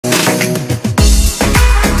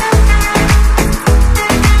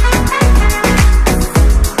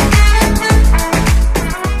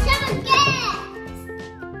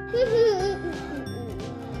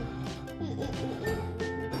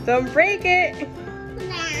break it.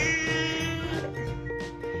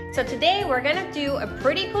 So today we're gonna do a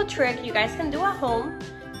pretty cool trick you guys can do at home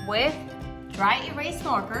with dry erase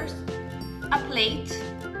markers, a plate,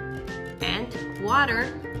 and water.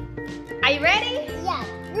 Are you ready? Yeah.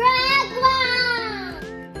 Red one.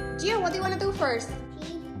 Gio, what do you want to do first?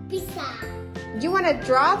 Pizza. You want to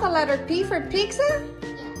draw the letter P for pizza?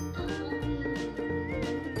 Yeah.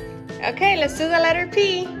 Okay, let's do the letter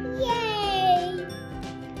P. Yay.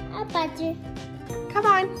 A butter. Come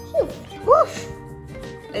on. Woof.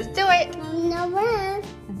 Let's do it. No run.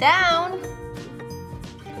 Down.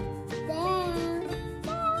 Down.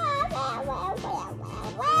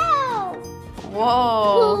 Wow.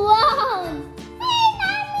 Whoa. Wow. Hey,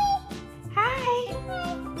 Mommy. Hi.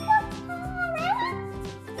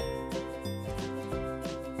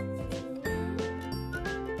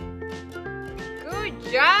 Good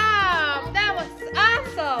job. That was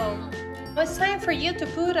awesome. It's time for you to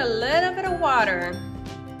put a little bit of water.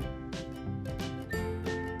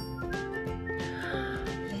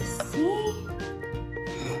 Let's see.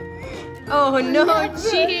 Oh no,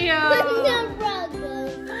 Gio.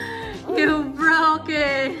 You broke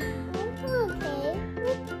it. Okay.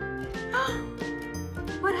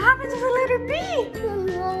 What happened to the letter B?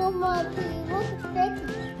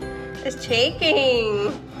 It's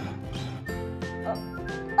shaking.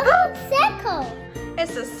 Oh, circle.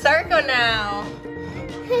 It's a circle now.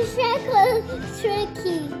 The circle is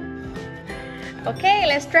tricky. Okay,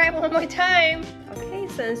 let's try it one more time. Okay,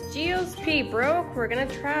 since Gio's P broke, we're gonna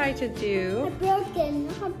try to do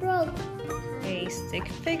I broke. a stick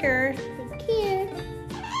figure. Here.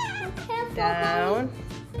 Careful, Down.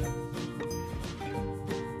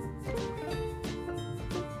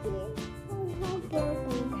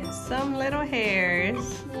 Mommy. And some little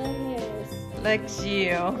hairs. Like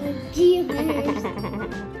Gio.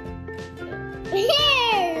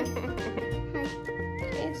 Hairs.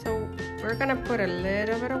 Okay, so we're gonna put a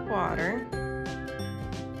little bit of water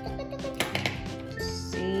to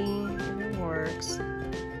see if it works.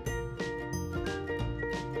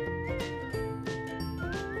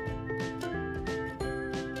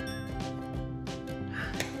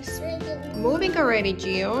 It's moving already,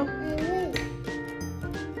 Gio.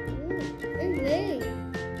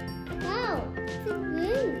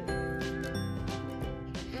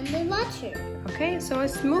 Okay, so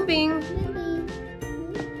it's moving.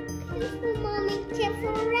 Careful, Mommy.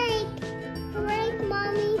 Careful, rake,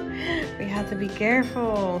 Mommy. We have to be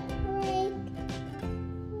careful. Rake.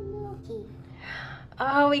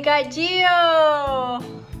 Oh, we got Gio.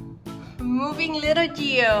 Moving little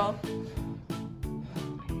Gio.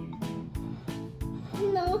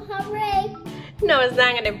 No, rake. No, it's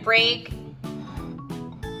not gonna break.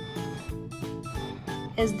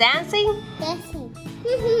 It's dancing? Dancing.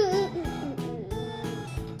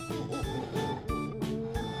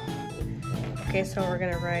 Okay, so we're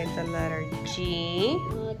gonna write the letter G,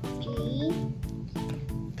 G,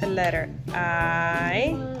 the letter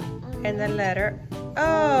I, and the letter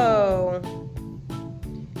O.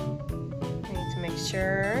 I need to make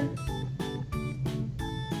sure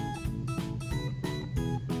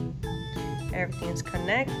everything's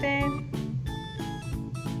connected.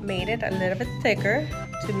 Made it a little bit thicker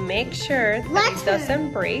to make sure that it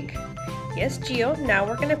doesn't break. Yes, Gio, now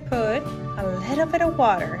we're gonna put a little bit of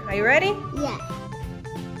water. Are you ready? Yeah.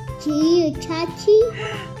 G, touchy.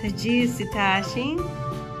 The G is detaching.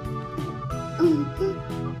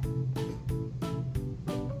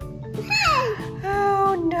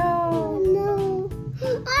 Oh no. No.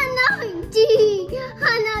 Oh no, G.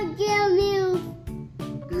 Oh no, give you.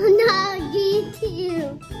 Oh no, G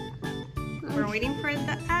too. We're waiting for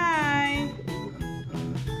the I.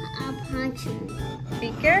 I'll punch you. Be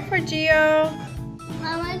careful, Gio. I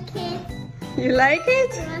want kiss. You like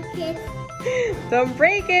it? I want kiss. Don't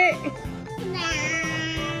break it. Nah.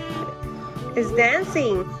 It's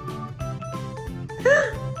dancing.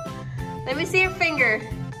 Let me see your finger.